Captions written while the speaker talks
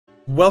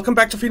Welcome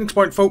back to Phoenix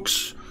Point,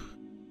 folks.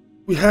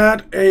 We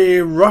had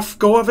a rough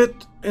go of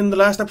it in the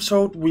last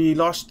episode. We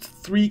lost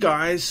 3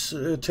 guys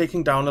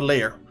taking down a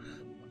layer.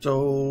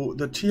 So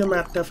the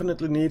Tiamat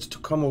definitely needs to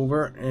come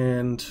over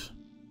and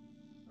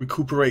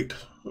recuperate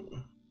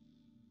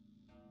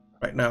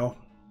right now.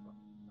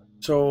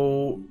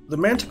 So the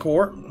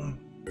Manticore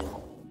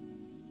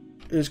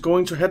is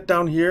going to head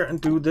down here and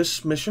do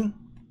this mission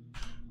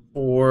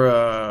for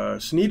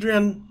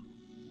Synedrion,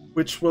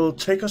 which will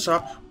take us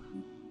up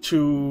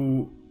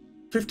to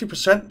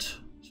 50%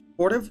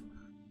 supportive,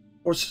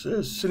 or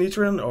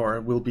Synedrion,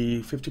 or will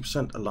be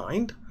 50%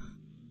 aligned,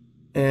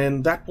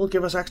 and that will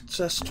give us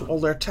access to all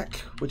their tech,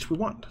 which we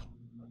want.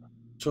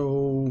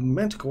 So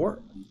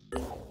Manticore,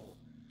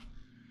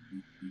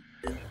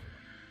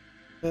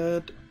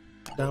 head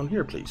down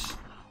here, please.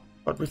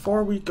 But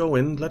before we go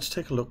in, let's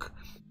take a look.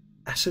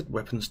 Acid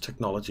weapons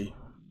technology.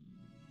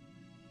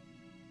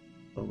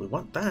 Well, we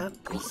want that.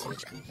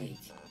 Research complete.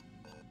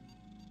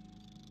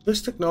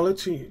 This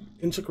technology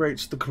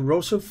integrates the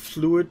corrosive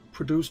fluid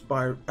produced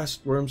by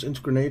acid worms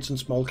into grenades and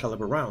small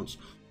caliber rounds.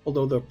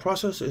 Although the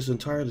process is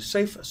entirely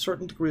safe, a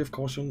certain degree of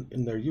caution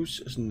in their use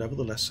is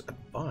nevertheless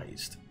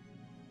advised.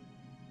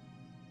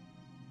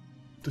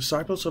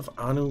 Disciples of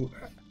Anu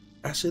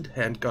acid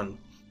handgun.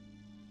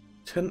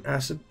 10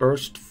 acid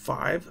burst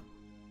 5.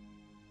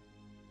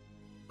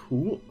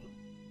 Cool.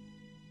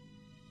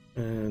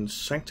 And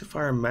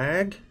Sanctifier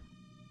mag.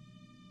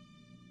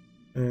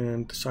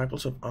 And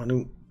Disciples of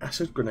Anu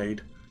acid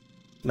grenade.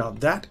 Now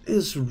that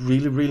is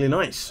really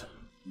nice.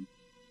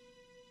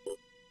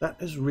 That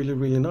is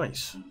really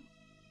nice.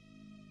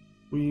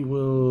 We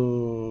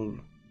will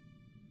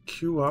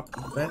queue up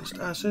advanced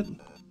acid,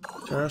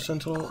 Terra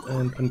Sentinel,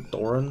 and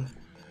Pandoran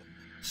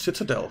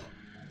Citadel.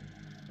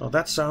 Now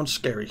that sounds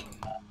scary.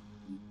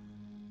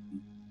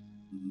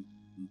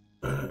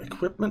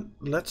 Equipment.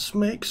 Let's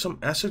make some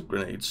acid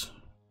grenades.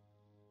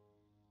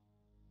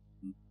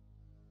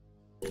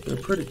 They're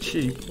pretty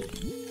cheap.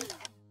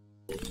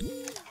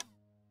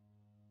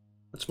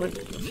 Let's make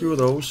a few of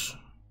those.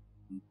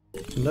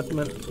 Let's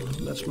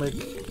make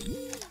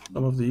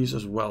some of these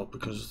as well,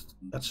 because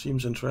that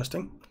seems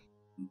interesting.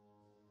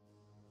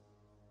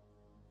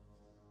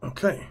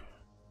 Okay.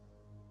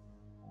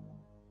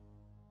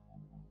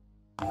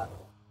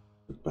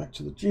 Back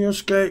to the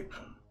geoscape.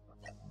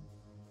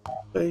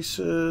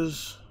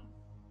 Bases.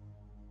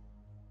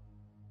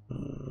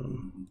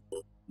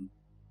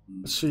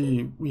 Let's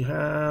see, we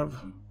have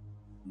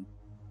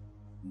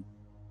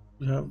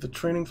the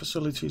training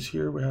facilities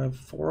here. We have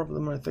 4 of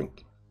them, I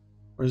think.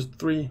 Or is it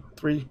 3?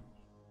 3.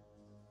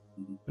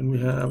 And we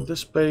have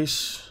this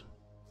base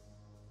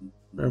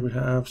where we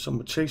have some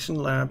mutation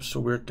labs, so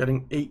we're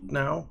getting 8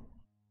 now,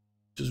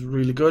 which is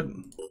really good.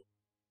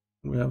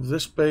 We have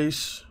this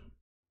base.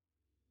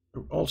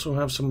 We also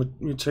have some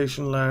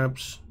mutation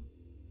labs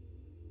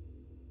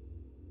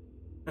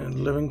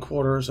and living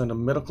quarters and a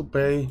medical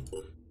bay.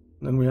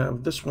 And then we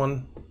have this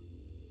one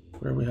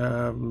where we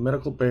have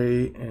medical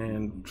bay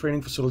and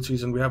training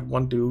facilities, and we have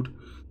 1 dude.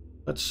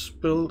 Let's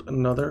build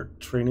another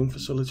training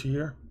facility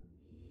here.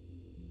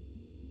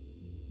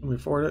 Can we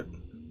afford it?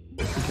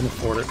 We can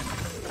afford it.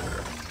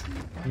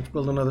 Let's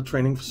build another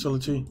training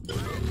facility.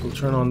 We'll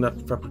turn on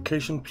that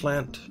fabrication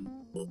plant.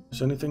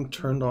 Is anything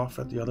turned off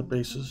at the other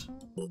bases?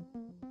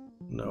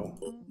 No.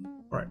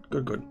 Alright,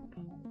 good.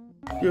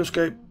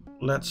 Geoscape,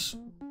 let's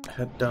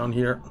head down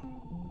here.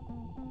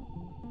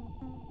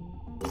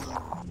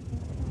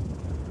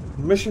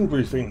 Mission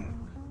briefing.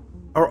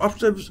 Our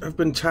operatives have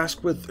been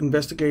tasked with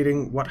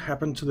investigating what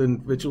happened to the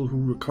individual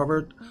who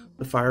recovered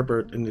the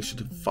Firebird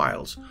Initiative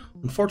files.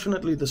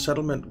 Unfortunately, the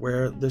settlement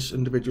where this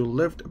individual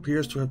lived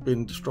appears to have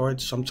been destroyed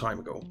some time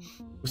ago.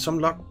 With some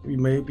luck, we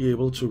may be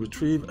able to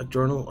retrieve a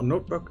journal or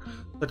notebook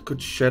that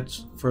could shed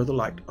further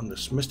light on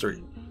this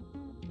mystery.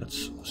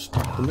 Let's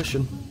start the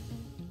mission.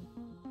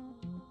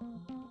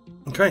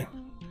 Okay.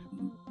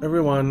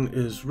 Everyone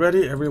is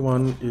ready.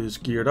 Everyone is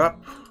geared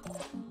up.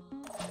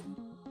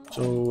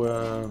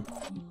 So,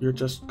 you're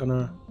just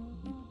gonna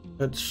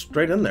head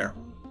straight in there.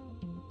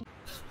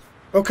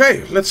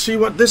 Okay, let's see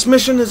what this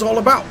mission is all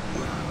about.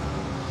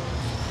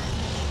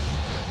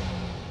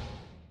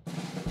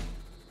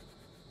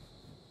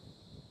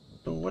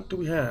 So what do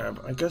we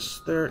have? I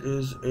guess there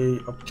is a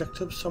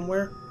objective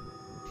somewhere.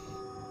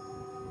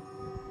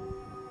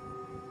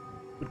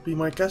 Would be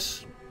my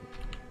guess.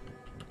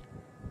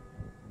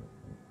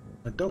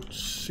 I don't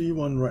see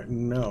one right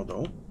now,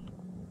 though.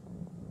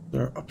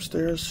 They're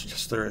upstairs.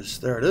 Yes, there is.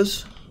 There it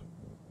is.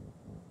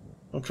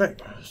 Okay,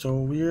 so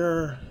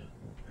we're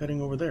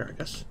heading over there, I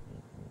guess.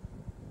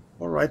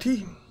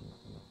 Alrighty.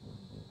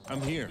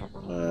 I'm here.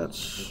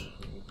 Let's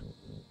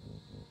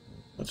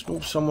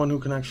move someone who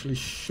can actually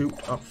shoot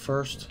up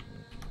first.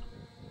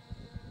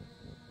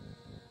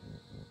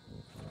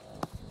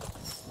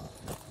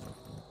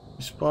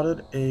 We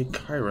spotted a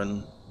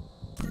Chiron.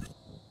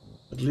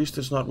 At least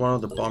it's not one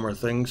of the bomber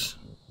things.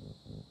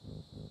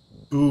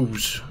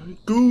 Goose.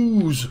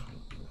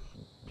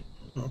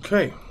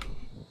 Okay.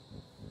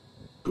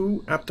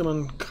 Goo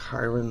abdomen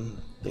Chiron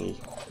thingy.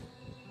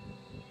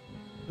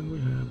 And we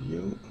have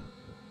you.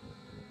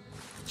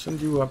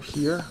 Send you up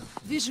here.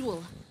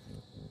 Visual.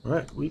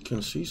 Right, we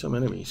can see some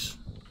enemies.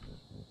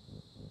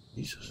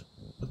 Jesus,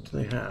 what do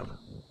they have?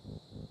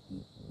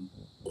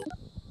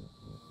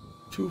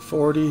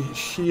 240,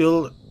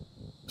 shield,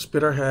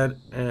 spitterhead,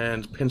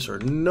 and pincer.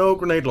 No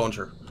grenade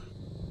launcher.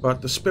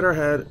 But the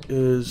spitterhead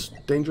is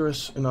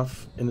dangerous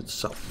enough in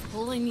itself.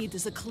 All I need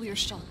is a clear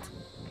shot.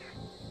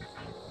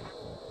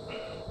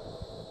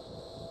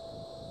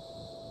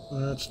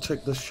 Let's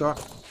take this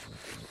shot.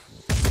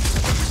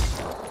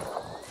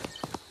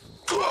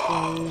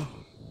 Okay.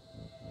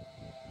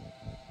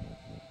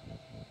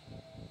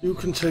 You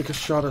can take a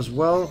shot as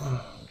well.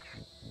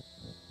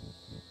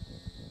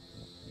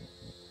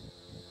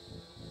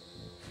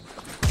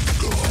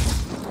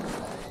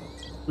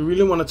 We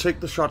really want to take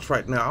the shots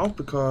right now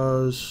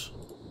because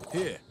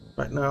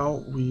right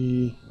now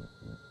we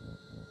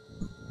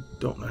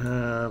don't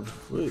have.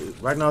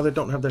 Right now they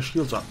don't have their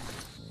shields up.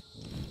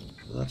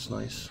 So that's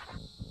nice.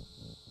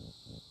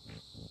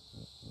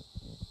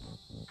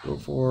 Go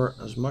for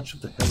as much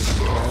of the head as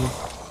you can.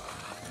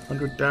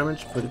 100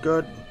 damage, pretty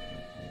good.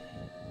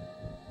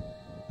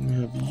 And we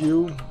have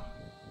you.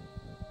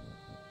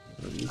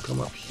 You come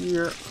up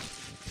here.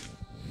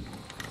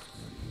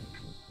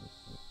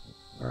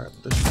 Alright,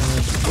 this one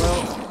as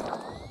well.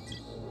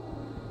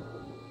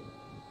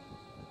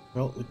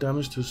 Well, it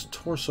damaged his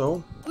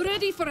torso.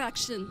 Ready for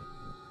action.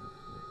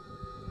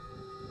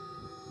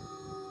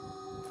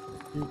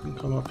 You can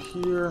come up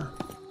here.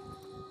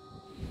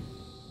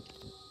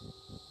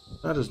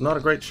 That is not a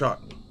great shot.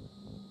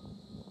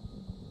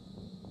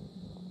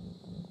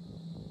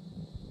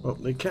 Well,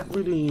 they can't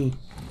really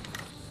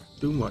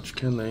do much,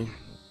 can they?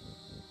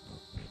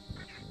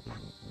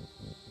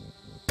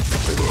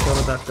 Take a shot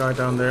at that guy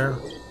down there.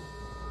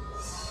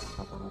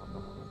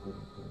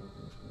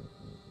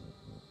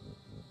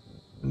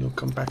 And you'll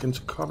come back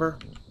into cover.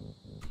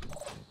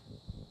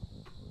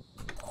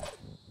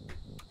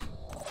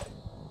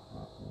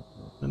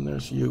 And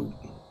there's you.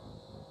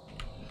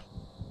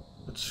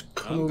 Let's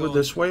come over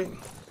this way.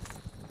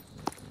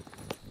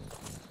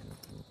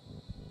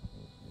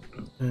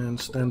 And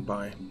stand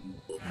by.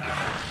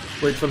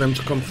 Wait for them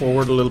to come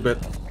forward a little bit.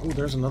 Oh,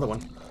 there's another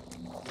one.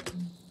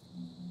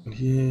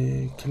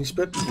 Can he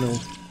spit? No.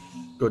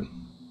 Good.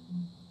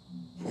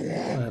 I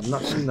have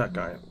not seen that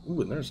guy.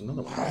 Ooh, and there's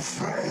another one.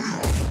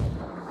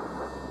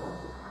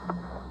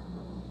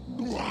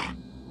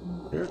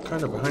 They're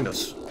kind of behind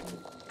us.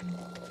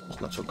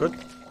 It's not so good.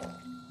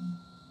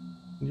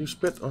 Can you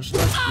spit or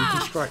strike? You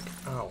can strike.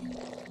 Ow.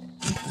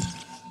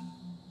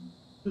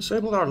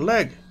 Disabled our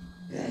leg.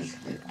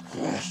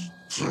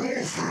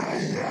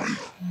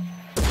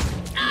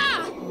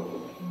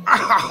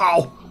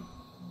 Ow!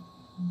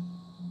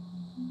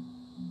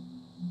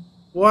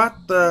 What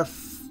the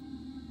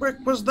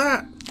frick was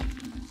that?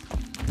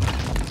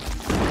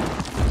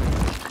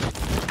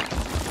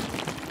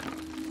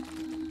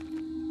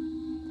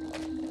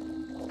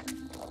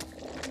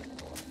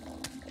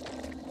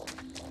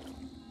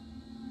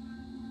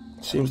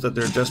 Seems that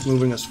they're just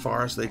moving as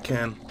far as they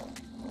can.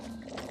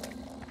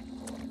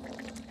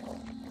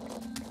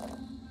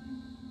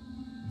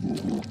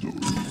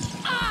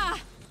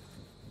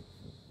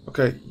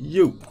 Okay,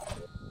 you.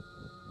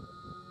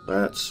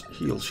 Let's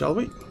heal, shall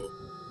we?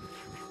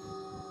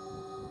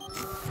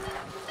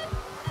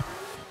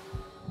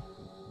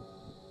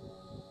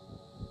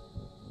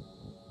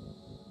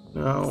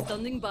 Now,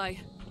 Standing by.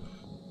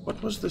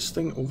 what was this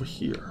thing over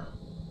here?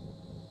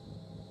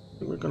 I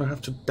think we're gonna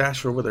have to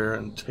dash over there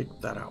and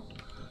take that out.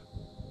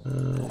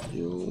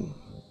 You.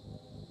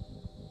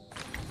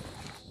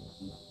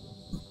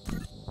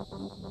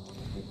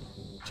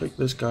 Take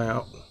this guy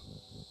out.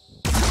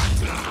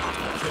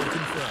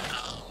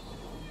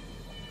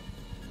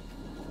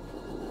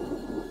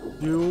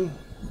 You.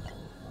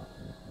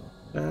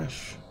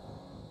 Dash.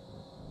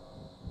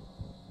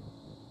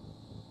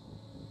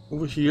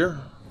 Over here.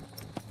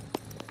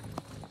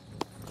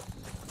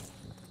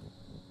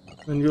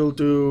 And you'll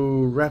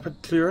do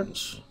rapid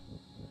clearance.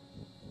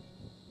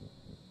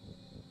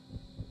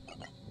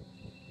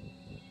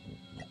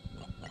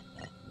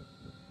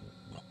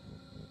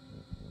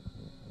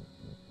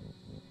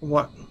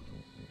 What?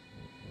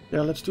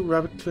 Yeah, let's do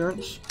rapid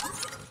clearance.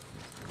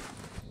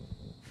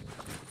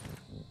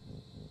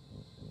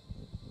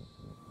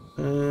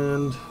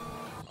 And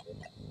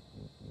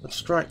let's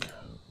strike.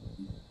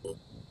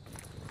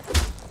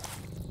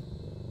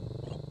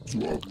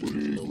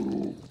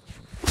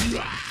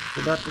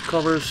 So that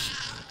recovers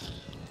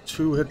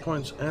 2 hit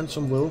points and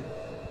some will.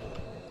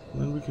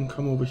 And then we can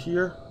come over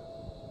here.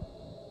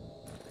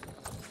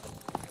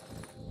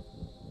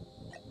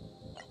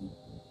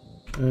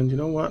 And you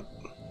know what?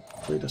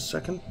 Wait a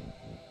second.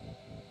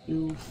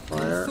 You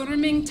fire.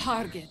 Confirming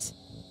target.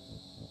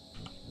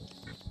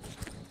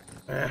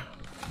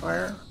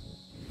 Fire.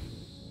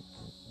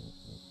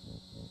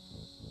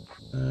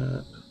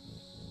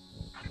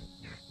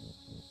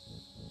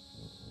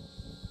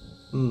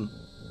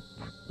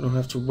 I don't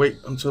have to wait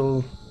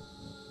until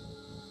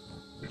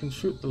we can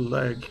shoot the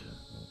leg.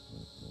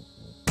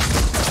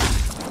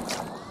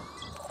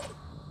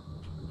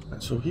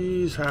 And so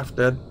he's half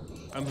dead,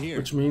 I'm here.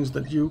 which means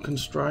that you can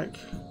strike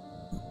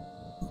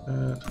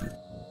at...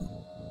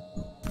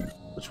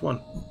 Which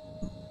one?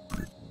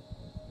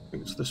 I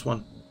think it's this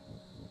one.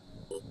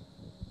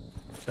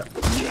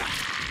 Yeah.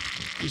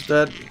 He's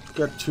dead.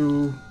 Get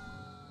 2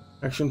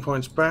 action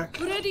points back.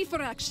 Ready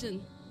for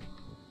action.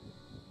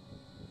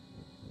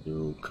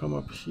 You come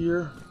up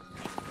here.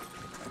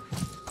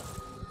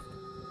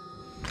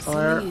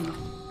 Fire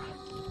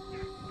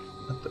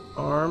at the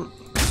arm.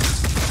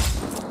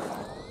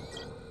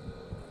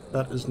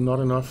 That is not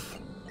enough.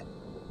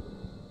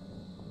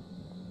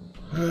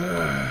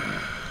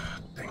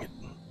 Dang it.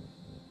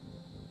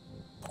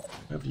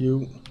 Have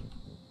you...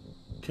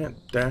 Can't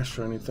dash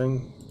or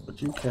anything,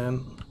 but you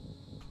can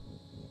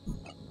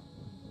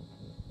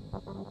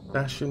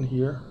dash in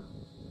here.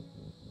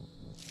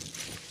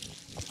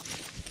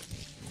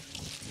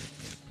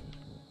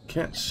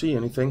 Can't see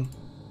anything,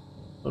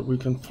 but we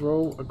can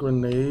throw a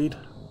grenade.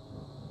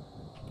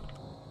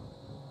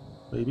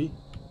 Maybe.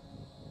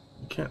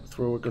 You can't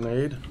throw a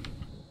grenade.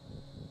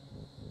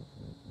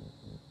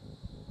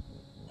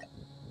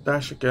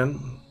 Dash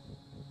again.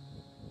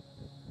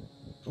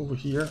 Over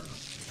here.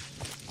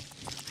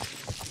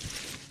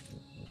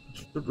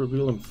 Should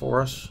reveal him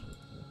for us.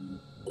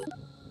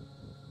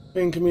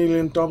 Pain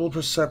Chameleon, double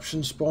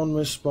perception, spawn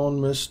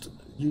mist.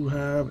 You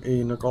have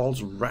a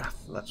Nagal's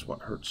Wrath. That's what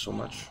hurts so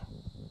much.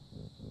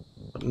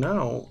 But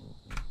now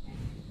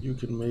you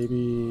can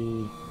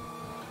maybe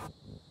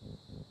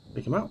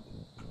take him out.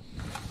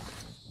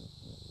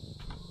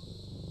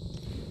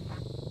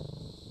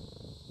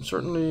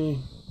 Certainly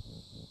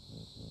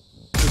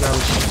get out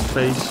of his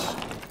face.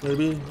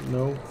 Maybe?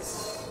 No.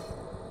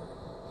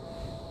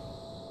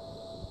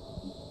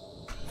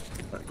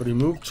 Right, but he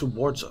moved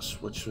towards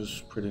us, which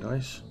was pretty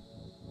nice.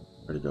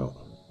 Where'd he go?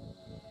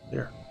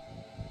 There.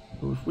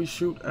 So if we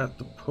shoot at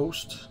the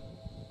post,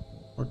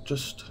 or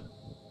just...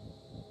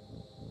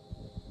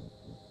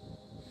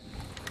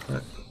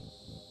 Right.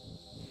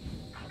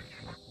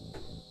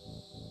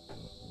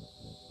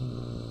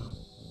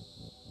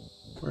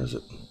 Where is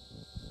it?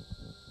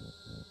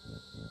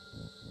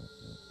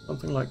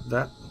 Something like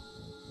that.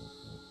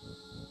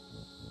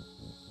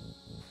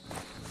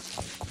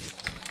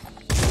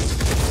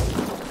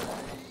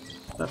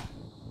 That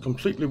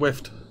completely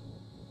whiffed.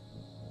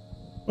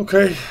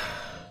 Okay.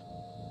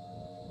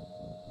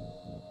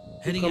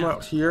 Heading Come out.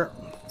 out here.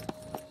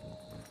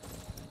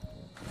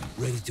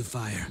 Ready to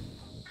fire.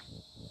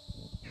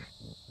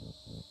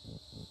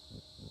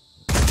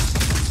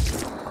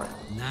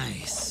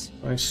 Nice.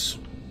 Nice.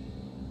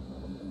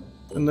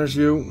 And there's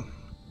you.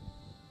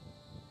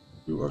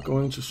 You are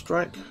going to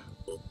strike.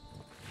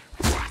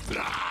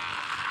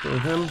 Kill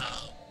him.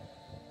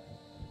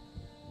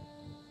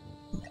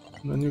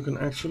 And then you can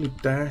actually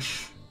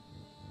dash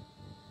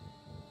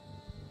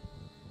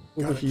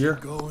over here.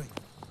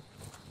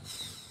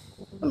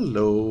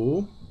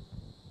 Hello.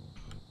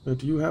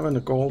 Do you have a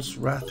Nagal's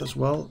Wrath as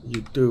well?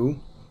 You do.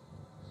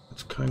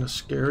 It's kind of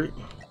scary.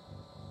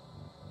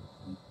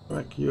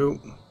 Strike you.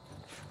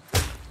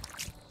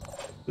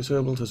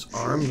 Disabled his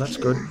arm, that's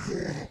good.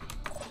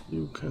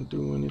 You can't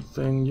do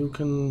anything. You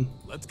can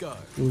Let's go.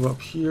 move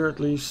up here at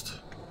least.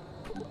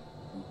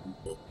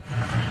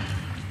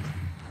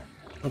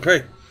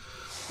 Okay.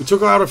 We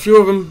took out a few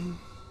of them.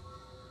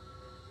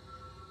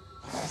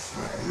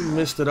 We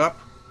messed it up.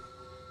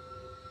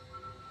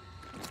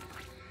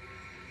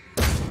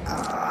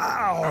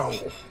 Ow.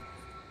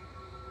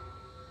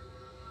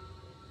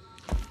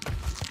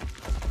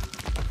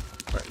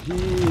 Right, he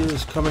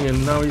is coming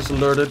in now. He's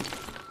alerted.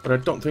 But I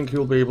don't think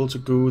he'll be able to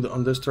goo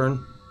on this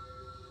turn.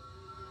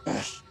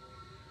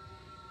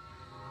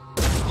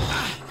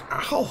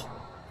 Ow!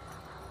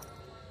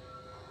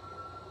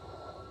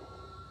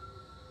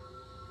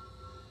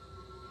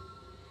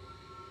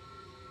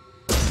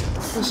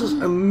 This is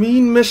a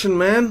mean mission,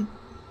 man.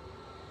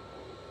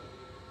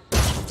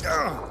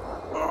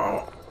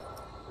 Oh.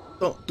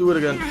 Don't do it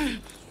again.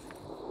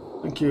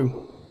 Thank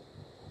you.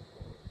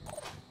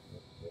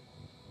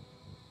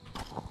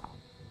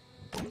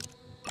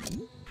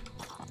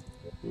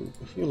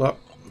 Heal up.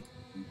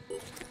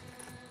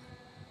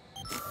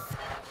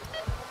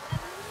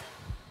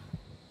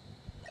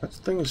 That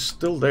thing is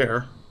still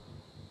there.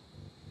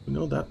 We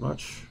know that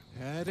much.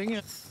 Heading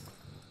it.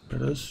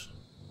 There it is.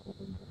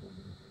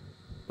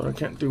 But I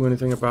can't do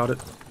anything about it.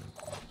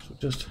 So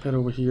just head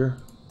over here.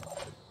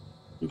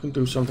 You can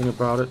do something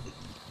about it.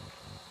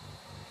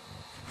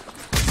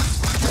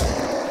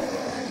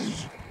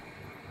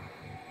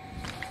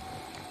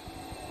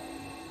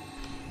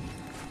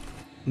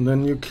 And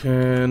then you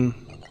can...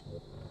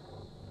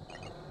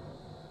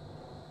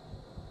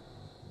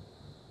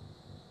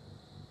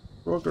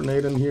 throw a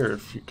grenade in here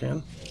if you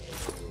can.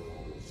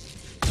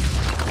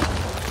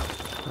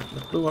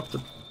 That blew up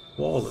the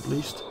wall at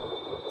least.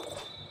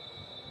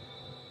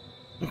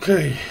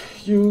 Okay,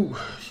 you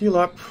heal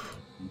up.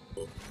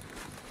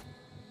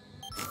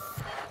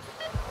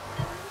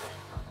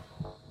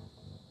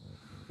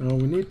 Now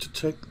we need to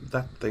take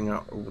that thing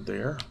out over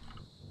there.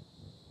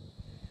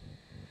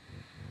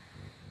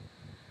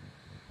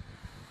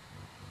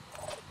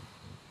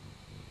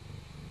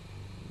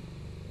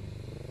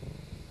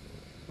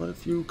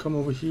 if you come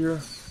over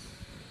here.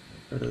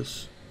 There it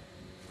is.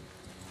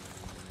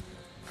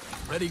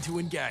 Ready to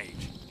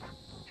engage.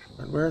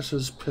 Right, where's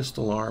his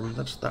pistol arm?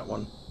 That's that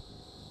one.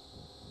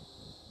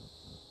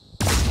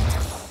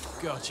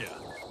 Gotcha.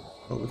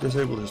 Oh, we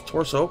disabled his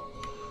torso.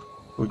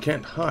 We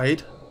can't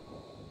hide.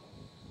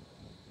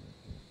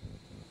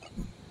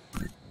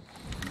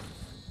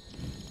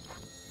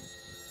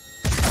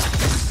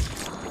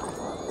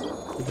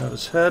 We got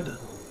his head.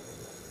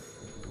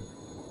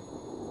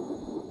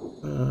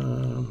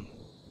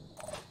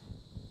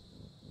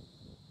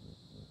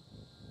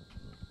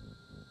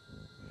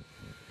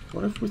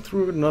 What if we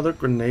threw another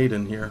grenade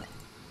in here?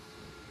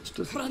 Just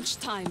to Crunch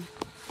time.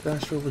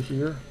 dash over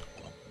here.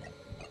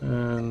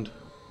 And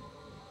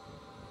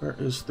where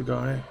is the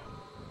guy?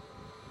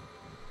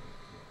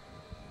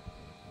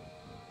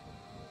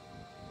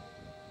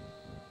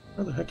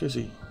 Where the heck is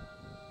he?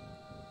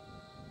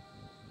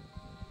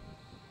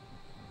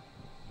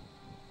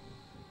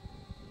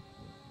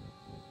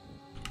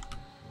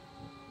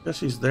 Guess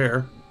he's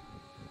there,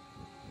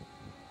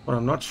 but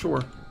I'm not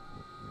sure.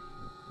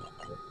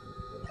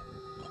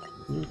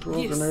 Can you throw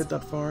a grenade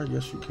that far?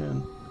 Yes, you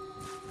can.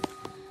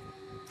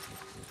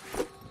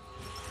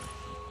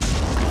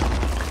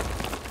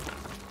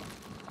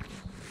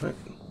 Right.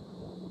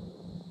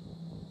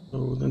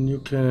 So then you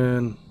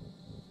can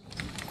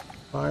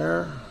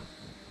fire.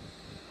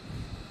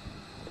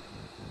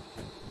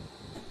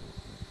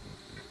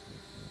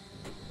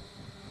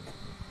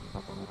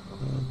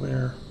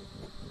 Where?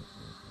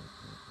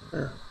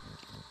 There.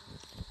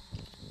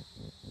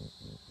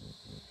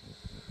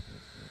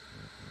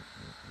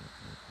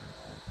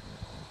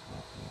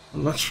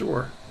 I'm not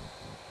sure.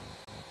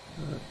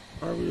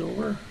 Are we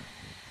over?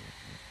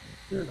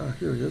 Here,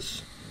 here he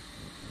is.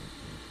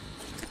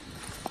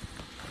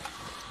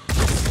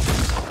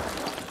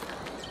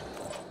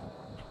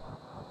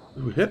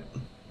 Did we hit?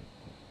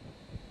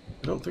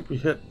 I don't think we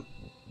hit.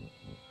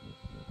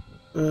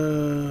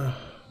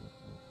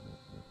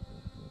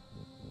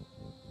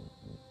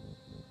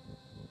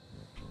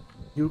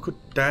 You could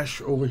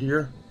dash over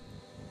here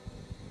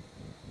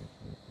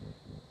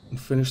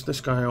and finish this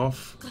guy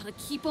off. Gotta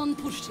keep on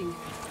pushing.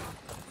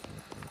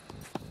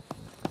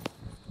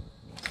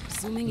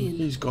 Zooming in.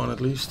 He's gone at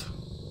least.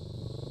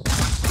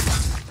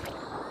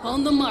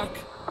 On the mark.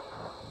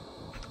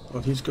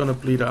 But he's gonna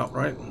bleed out,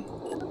 right?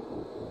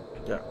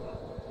 Yeah.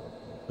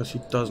 Because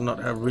he does not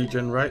have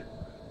regen, right?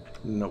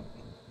 Nope.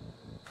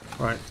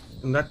 Right.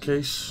 In that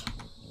case,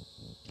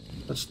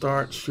 let's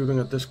start shooting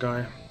at this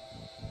guy.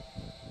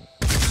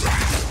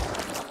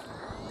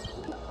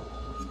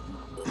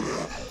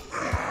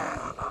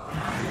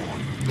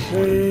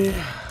 Okay.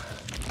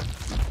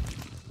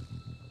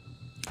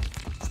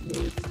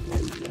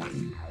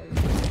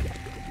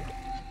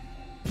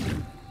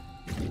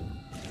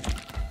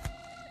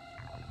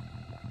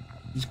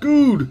 He's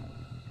good.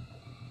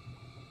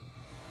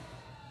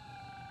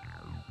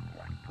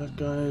 That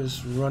guy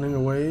is running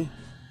away.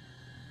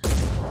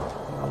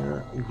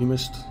 There. Oh, he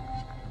missed.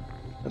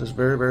 That is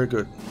very, very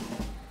good.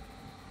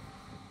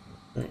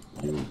 Okay,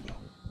 you.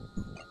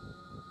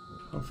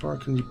 How far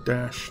can you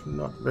dash?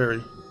 Not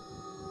very.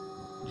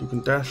 You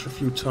can dash a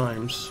few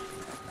times.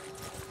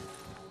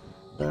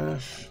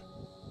 Dash.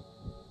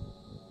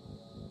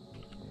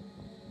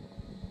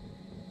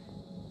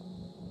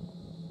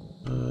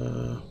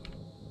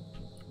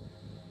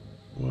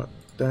 What?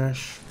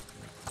 Dash.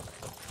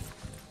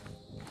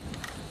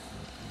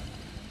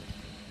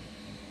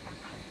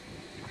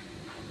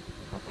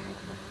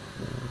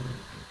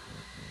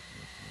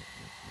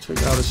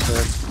 Take out his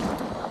head.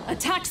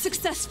 Attack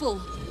successful.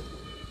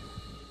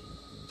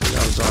 Take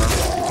out his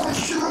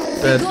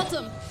arm. Dead. Got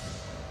him.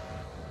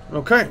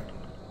 Okay.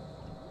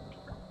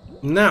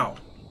 Now,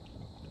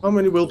 how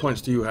many will points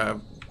do you have?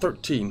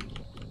 13.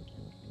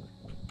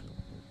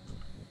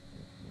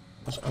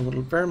 I would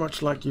very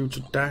much like you to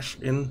dash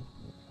in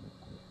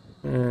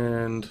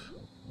and...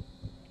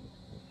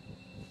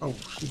 Oh,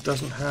 he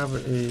doesn't have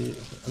a...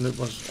 And it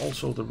was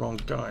also the wrong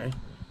guy.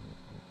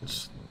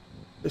 It's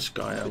this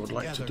guy I would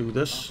like to do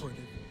this.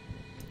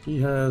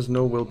 He has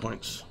no will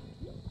points.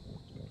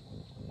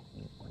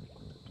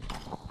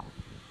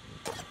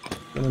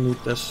 Gonna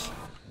need this.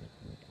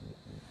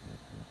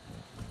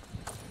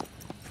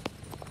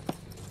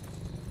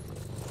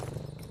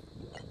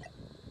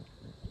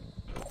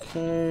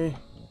 Okay.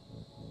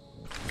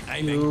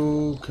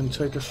 You can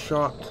take a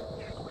shot.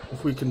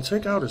 If we can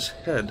take out his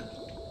head,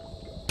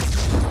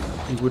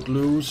 he would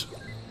lose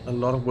a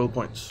lot of will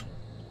points.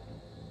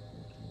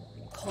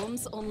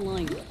 Comms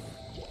online.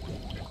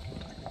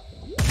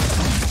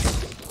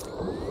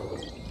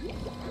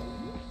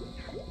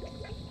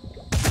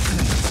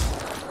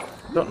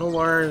 Don't know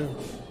why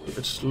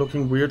it's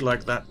looking weird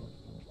like that.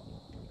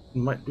 It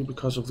might be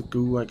because of the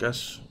goo, I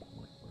guess.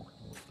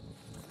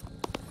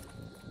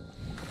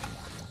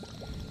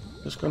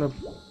 Just gonna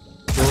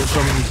throw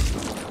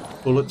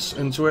some bullets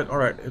into it.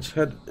 Alright, its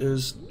head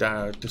is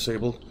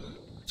disabled.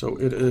 So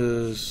it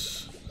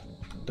is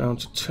down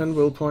to 10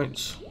 will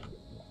points.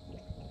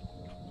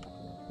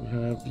 We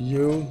have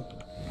you.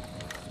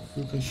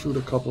 You can shoot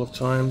a couple of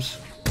times.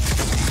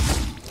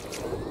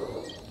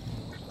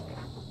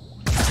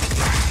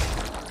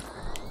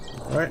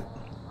 Alright.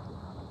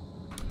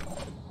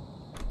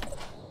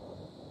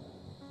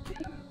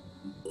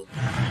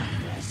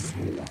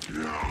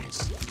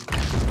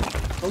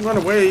 Don't run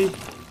away.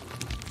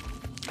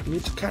 I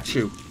need to catch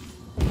you.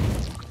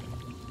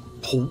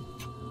 Oh.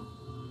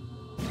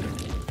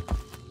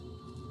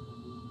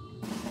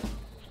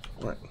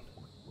 Right.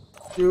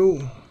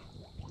 You.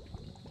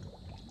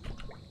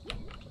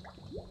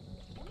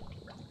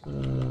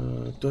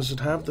 Does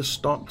it have the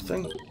stomp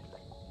thing?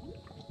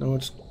 No,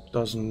 it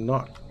does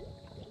not.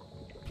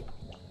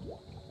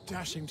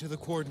 Dashing to the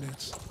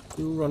coordinates.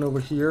 You run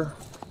over here.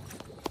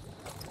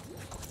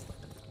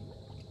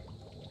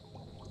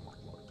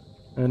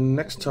 And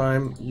next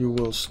time you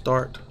will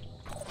start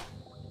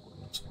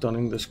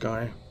stunning this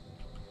guy.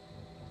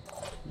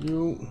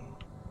 You...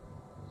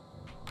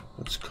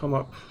 Let's come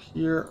up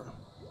here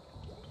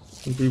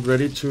and be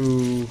ready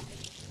to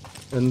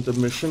end the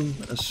mission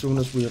as soon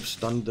as we have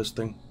stunned this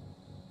thing.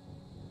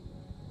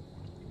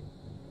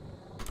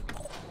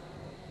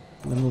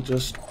 And then we'll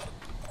just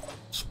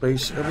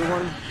space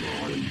everyone.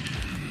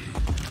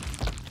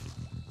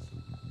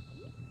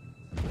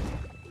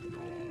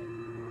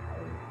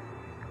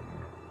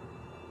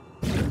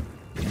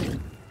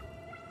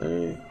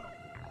 Okay.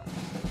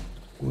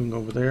 Going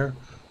over there.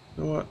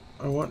 You know what?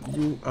 I want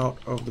you out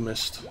of the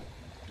mist.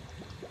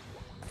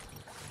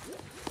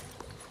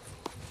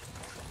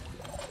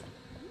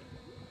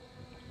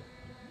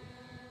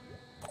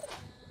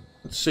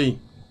 Let's see.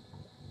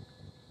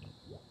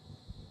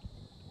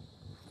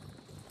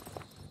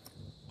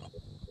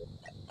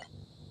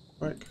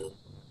 Right.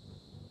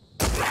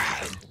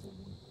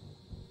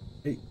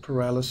 8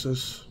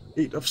 paralysis.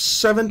 8 of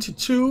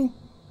 72.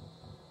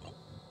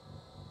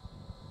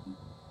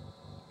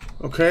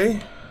 Okay.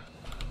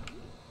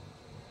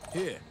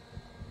 Here.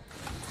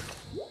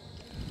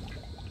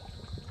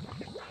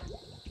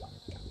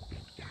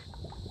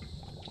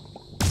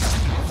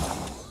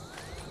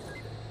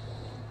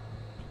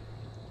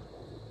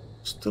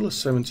 Still a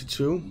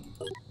 72.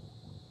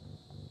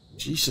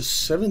 Jesus,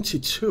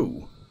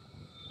 72.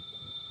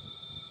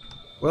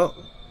 Well.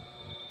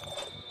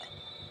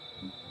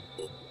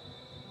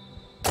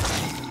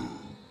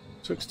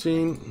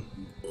 16.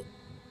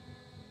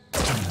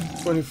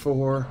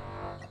 24.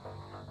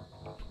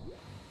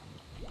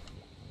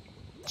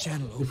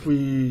 Channel open. If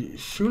we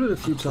shoot it a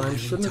few times,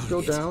 shouldn't it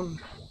go down?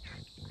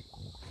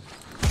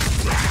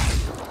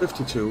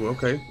 52,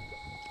 okay.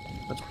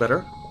 That's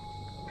better.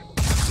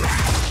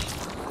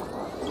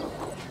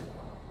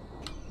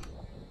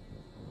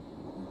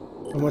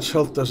 How much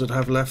health does it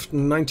have left?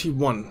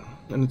 91.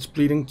 And it's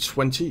bleeding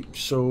 20,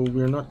 so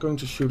we're not going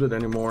to shoot it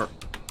anymore.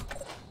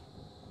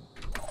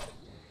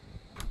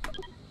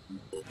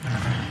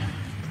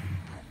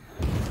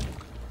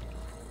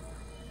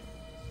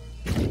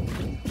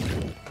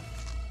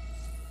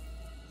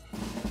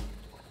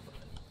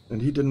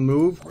 And he didn't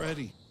move.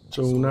 Ready.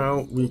 So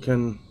now we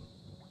can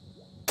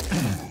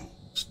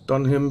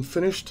stun him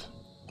finished.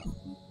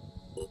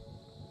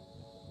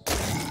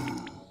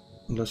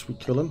 Unless we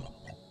kill him.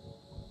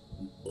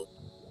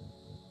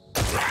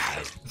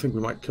 I think we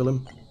might kill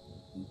him.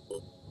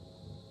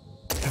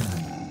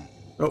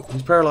 Oh,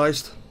 he's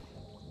paralyzed.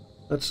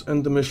 Let's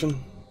end the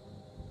mission.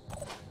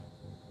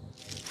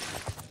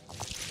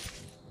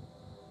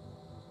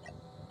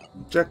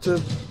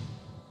 Objective.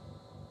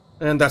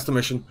 And that's the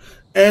mission.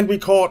 And we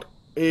caught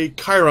a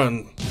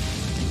Chiron.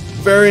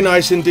 Very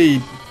nice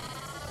indeed.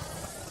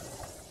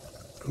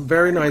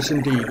 Very nice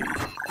indeed.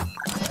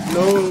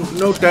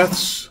 No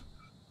deaths.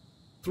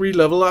 3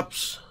 level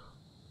ups.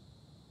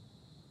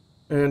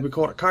 And we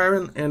caught a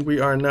Chiron, and we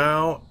are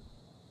now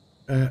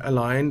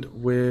aligned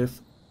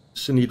with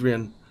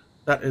Synedrion.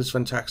 That is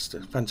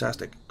fantastic.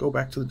 Fantastic. Go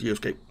back to the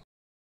geoscape.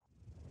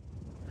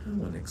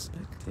 How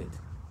unexpected.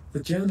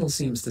 The journal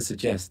seems to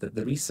suggest that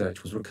the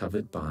research was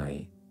recovered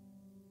by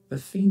the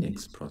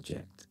Phoenix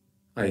Project.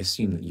 I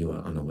assume that you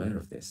are unaware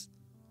of this.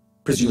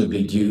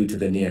 Presumably due to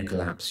the near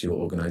collapse your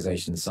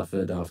organization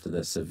suffered after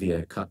the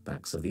severe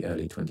cutbacks of the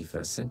early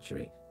 21st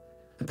century.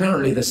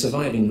 Apparently, the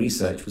surviving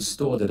research was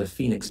stored at a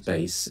Phoenix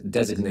base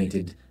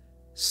designated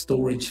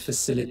Storage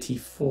Facility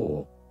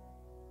 4.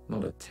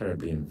 Not a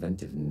terribly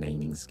inventive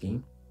naming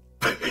scheme.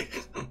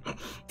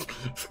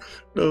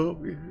 No,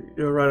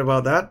 you're right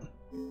about that.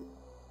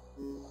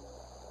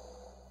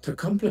 To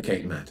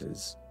complicate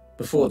matters,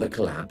 before the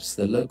collapse,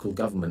 the local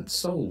government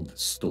sold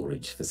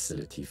Storage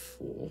Facility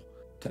 4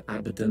 to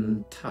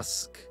Abaddon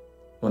Tusk,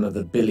 one of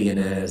the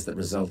billionaires that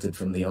resulted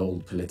from the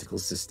old political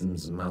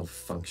system's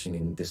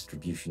malfunctioning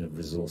distribution of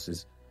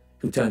resources,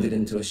 who turned it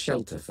into a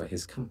shelter for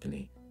his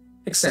company.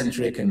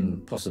 Eccentric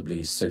and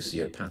possibly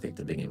sociopathic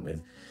to begin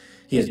with,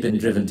 he has been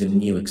driven to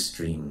new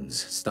extremes,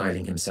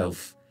 styling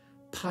himself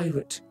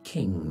Pirate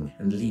King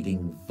and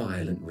leading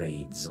violent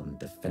raids on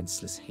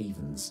defenseless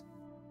havens.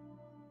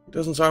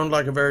 Doesn't sound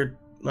like a very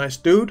nice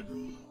dude.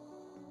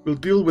 We'll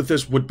deal with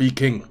this would-be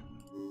king.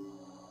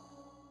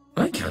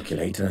 I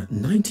calculate a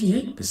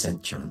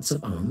 98% chance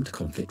of armed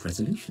conflict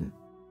resolution.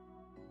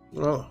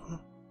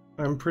 Well,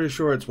 I'm pretty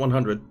sure it's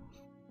 100.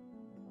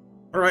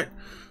 Alright.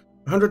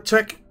 100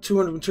 tech,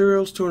 200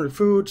 materials, 200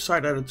 food,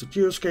 site added to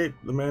Geoscape,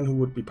 the man who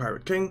would be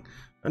Pirate King,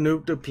 a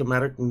new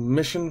diplomatic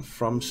mission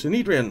from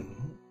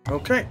Synedrion.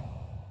 Okay.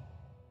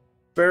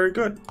 Very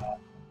good.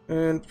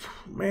 And,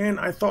 man,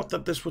 I thought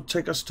that this would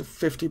take us to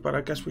 50, but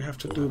I guess we have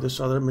to do this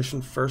other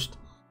mission first.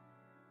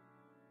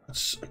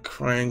 That's a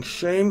crying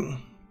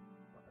shame.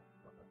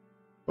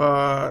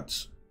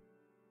 But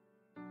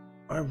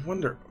I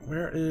wonder,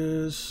 where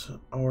is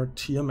our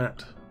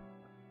Tiamat?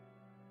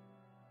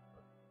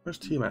 Where's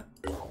Tiamat?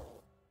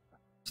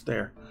 It's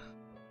there.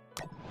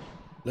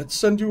 Let's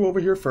send you over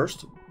here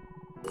first.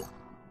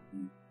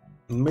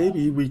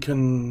 Maybe we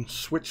can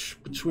switch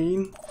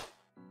between.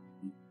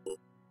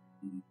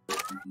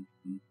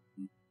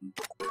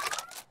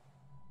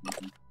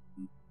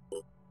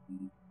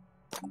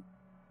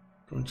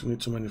 Going to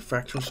need to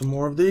manufacture some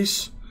more of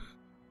these.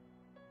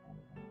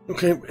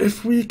 Okay,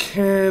 if we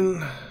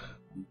can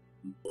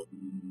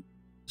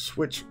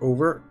switch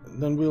over,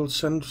 then we'll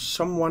send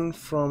someone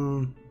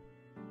from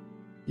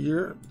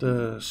here,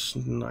 the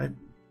snipe.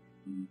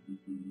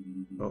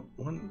 Oh,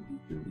 1,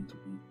 2,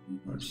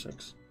 3, 5,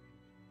 6.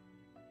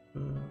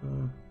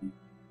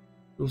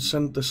 We'll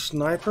send the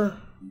sniper.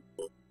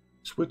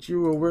 Switch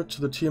you over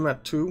to the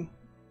Tiamat 2,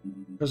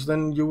 because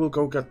then you will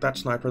go get that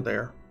sniper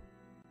there.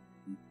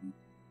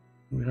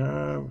 We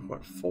have,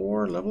 what,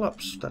 4 level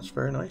ups. That's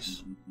very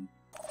nice.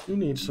 You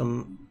need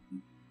some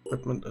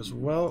equipment as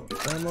well.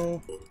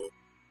 Ammo.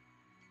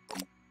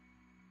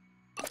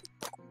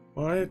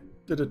 Why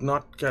did it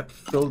not get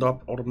filled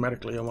up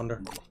automatically, I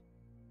wonder?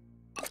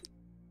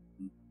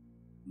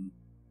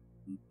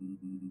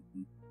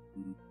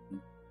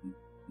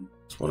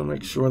 Just want to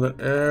make sure that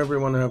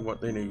everyone have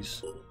what they need.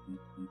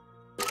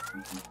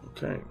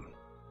 Okay.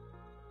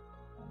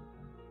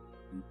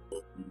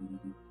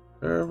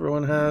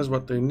 Everyone has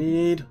what they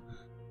need.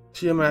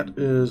 Tiamat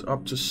is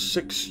up to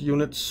 6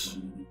 units.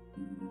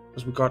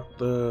 Because we got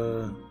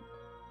the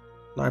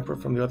sniper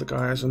from the other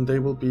guys, and they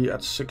will be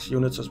at 6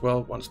 units as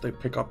well once they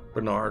pick up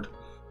Bernard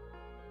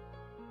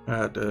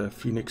at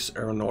Phoenix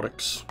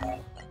Aeronautics.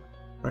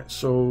 Right,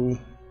 so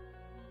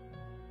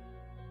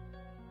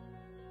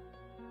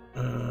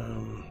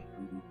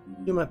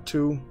Tiamat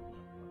 2,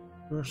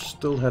 we're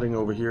still heading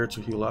over here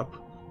to heal up.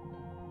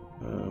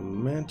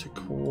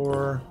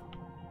 Manticore,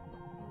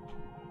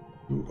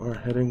 you are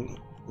heading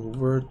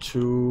over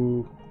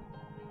to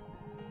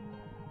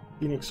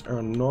Phoenix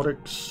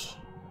Aeronautics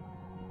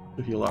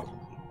to heal up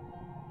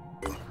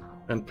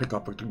and pick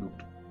up a loot.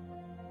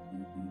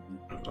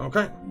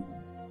 Okay.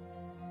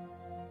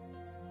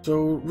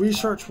 So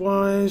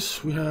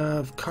research-wise, we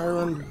have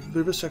Chiron,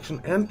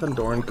 Vivisection, and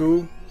Pandoran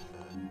Goo.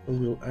 So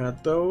we'll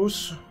add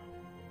those.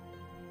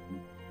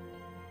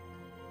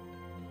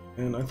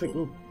 And I think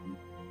we'll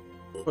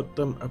put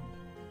them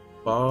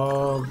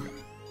above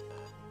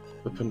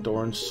the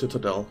Pandoran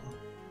Citadel.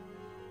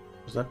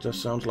 Because that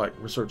just sounds like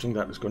researching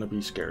that is going to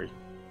be scary.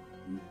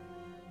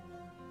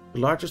 The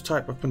largest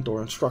type of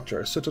Pandoran structure,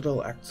 a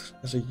citadel acts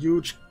as a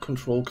huge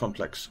control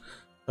complex,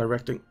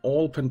 directing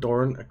all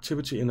Pandoran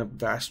activity in a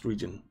vast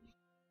region.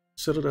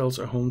 Citadels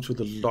are home to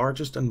the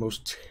largest and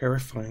most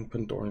terrifying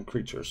Pandoran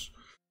creatures.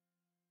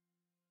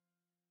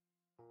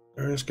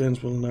 Area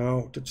scans will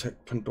now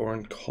detect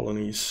Pandoran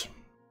colonies.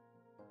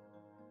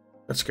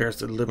 That scares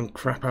the living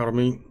crap out of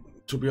me,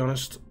 to be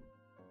honest.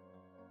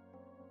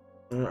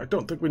 I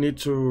don't think we need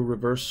to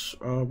reverse.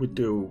 We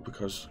do,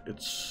 because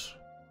it's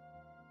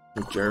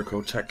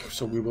Jericho tech,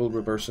 so we will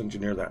reverse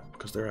engineer that,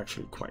 because they're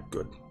actually quite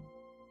good.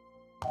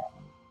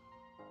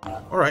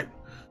 Alright,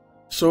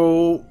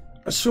 so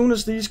as soon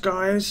as these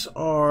guys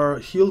are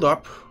healed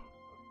up,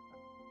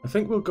 I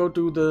think we'll go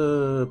do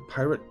the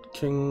Pirate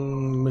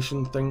King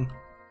mission thing.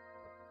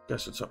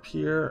 Guess it's up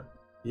here.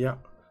 Yeah.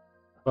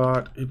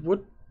 But it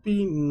would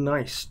be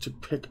nice to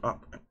pick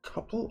up a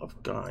couple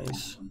of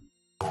guys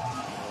who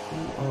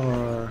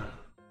are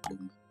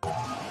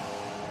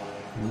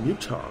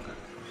Mutog.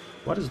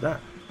 What is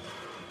that?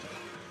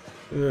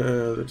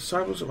 The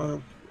disciples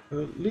of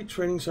elite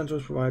training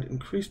centers provide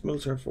increased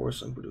military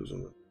force and produce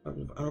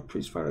our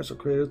priest fighters are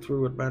created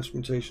through advanced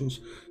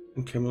mutations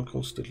and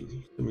chemical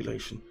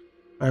stimulation.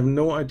 I have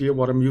no idea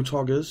what a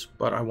Mutog is,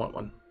 but I want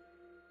one.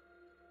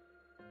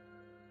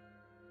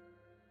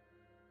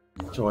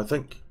 So I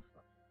think,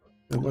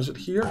 was it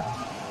here?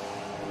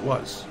 It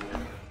was.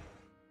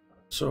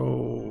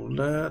 So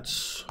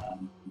let's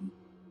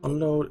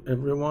unload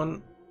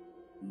everyone.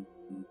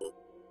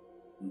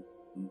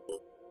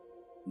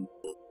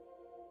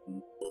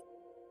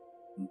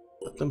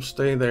 Let them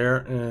stay there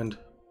and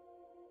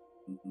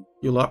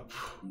heal up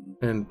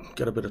and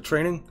get a bit of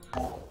training.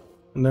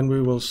 And then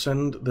we will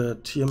send the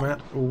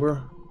Tiamat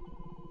over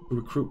to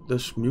recruit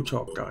this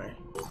Mutog guy.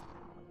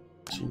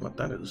 See what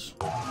that is.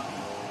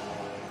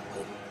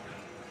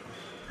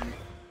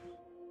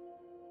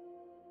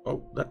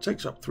 Oh, that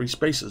takes up 3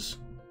 spaces.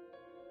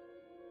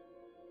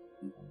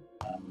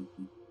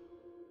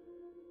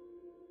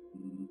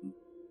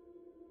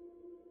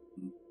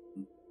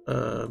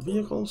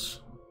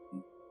 Vehicles.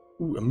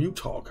 Ooh, a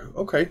Mutog.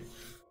 Okay.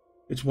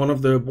 It's one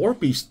of the war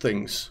beast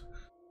things.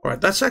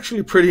 Alright, that's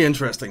actually pretty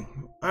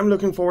interesting. I'm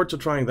looking forward to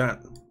trying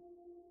that.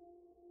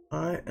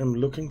 I am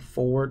looking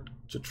forward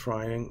to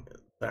trying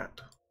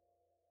that.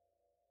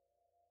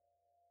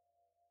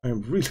 I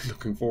am really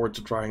looking forward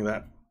to trying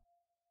that.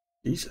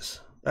 Jesus,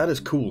 that is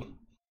cool.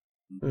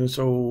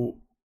 So,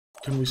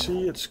 can we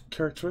see its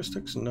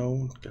characteristics?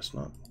 No, guess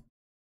not.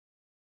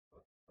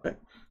 Okay,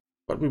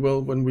 but we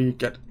will when we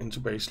get into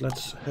base.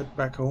 Let's head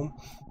back home.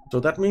 So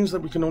that means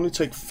that we can only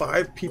take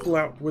 5 people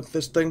out with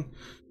this thing,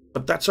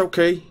 but that's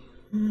okay.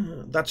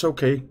 That's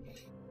okay.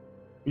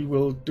 We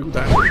will do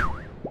that.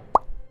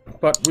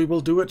 But we will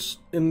do it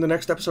in the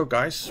next episode,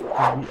 guys,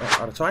 because we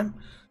are out of time.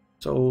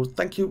 So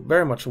thank you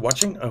very much for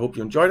watching. I hope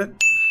you enjoyed it.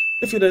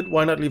 If you did,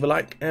 why not leave a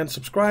like and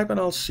subscribe, and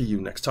I'll see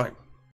you next time.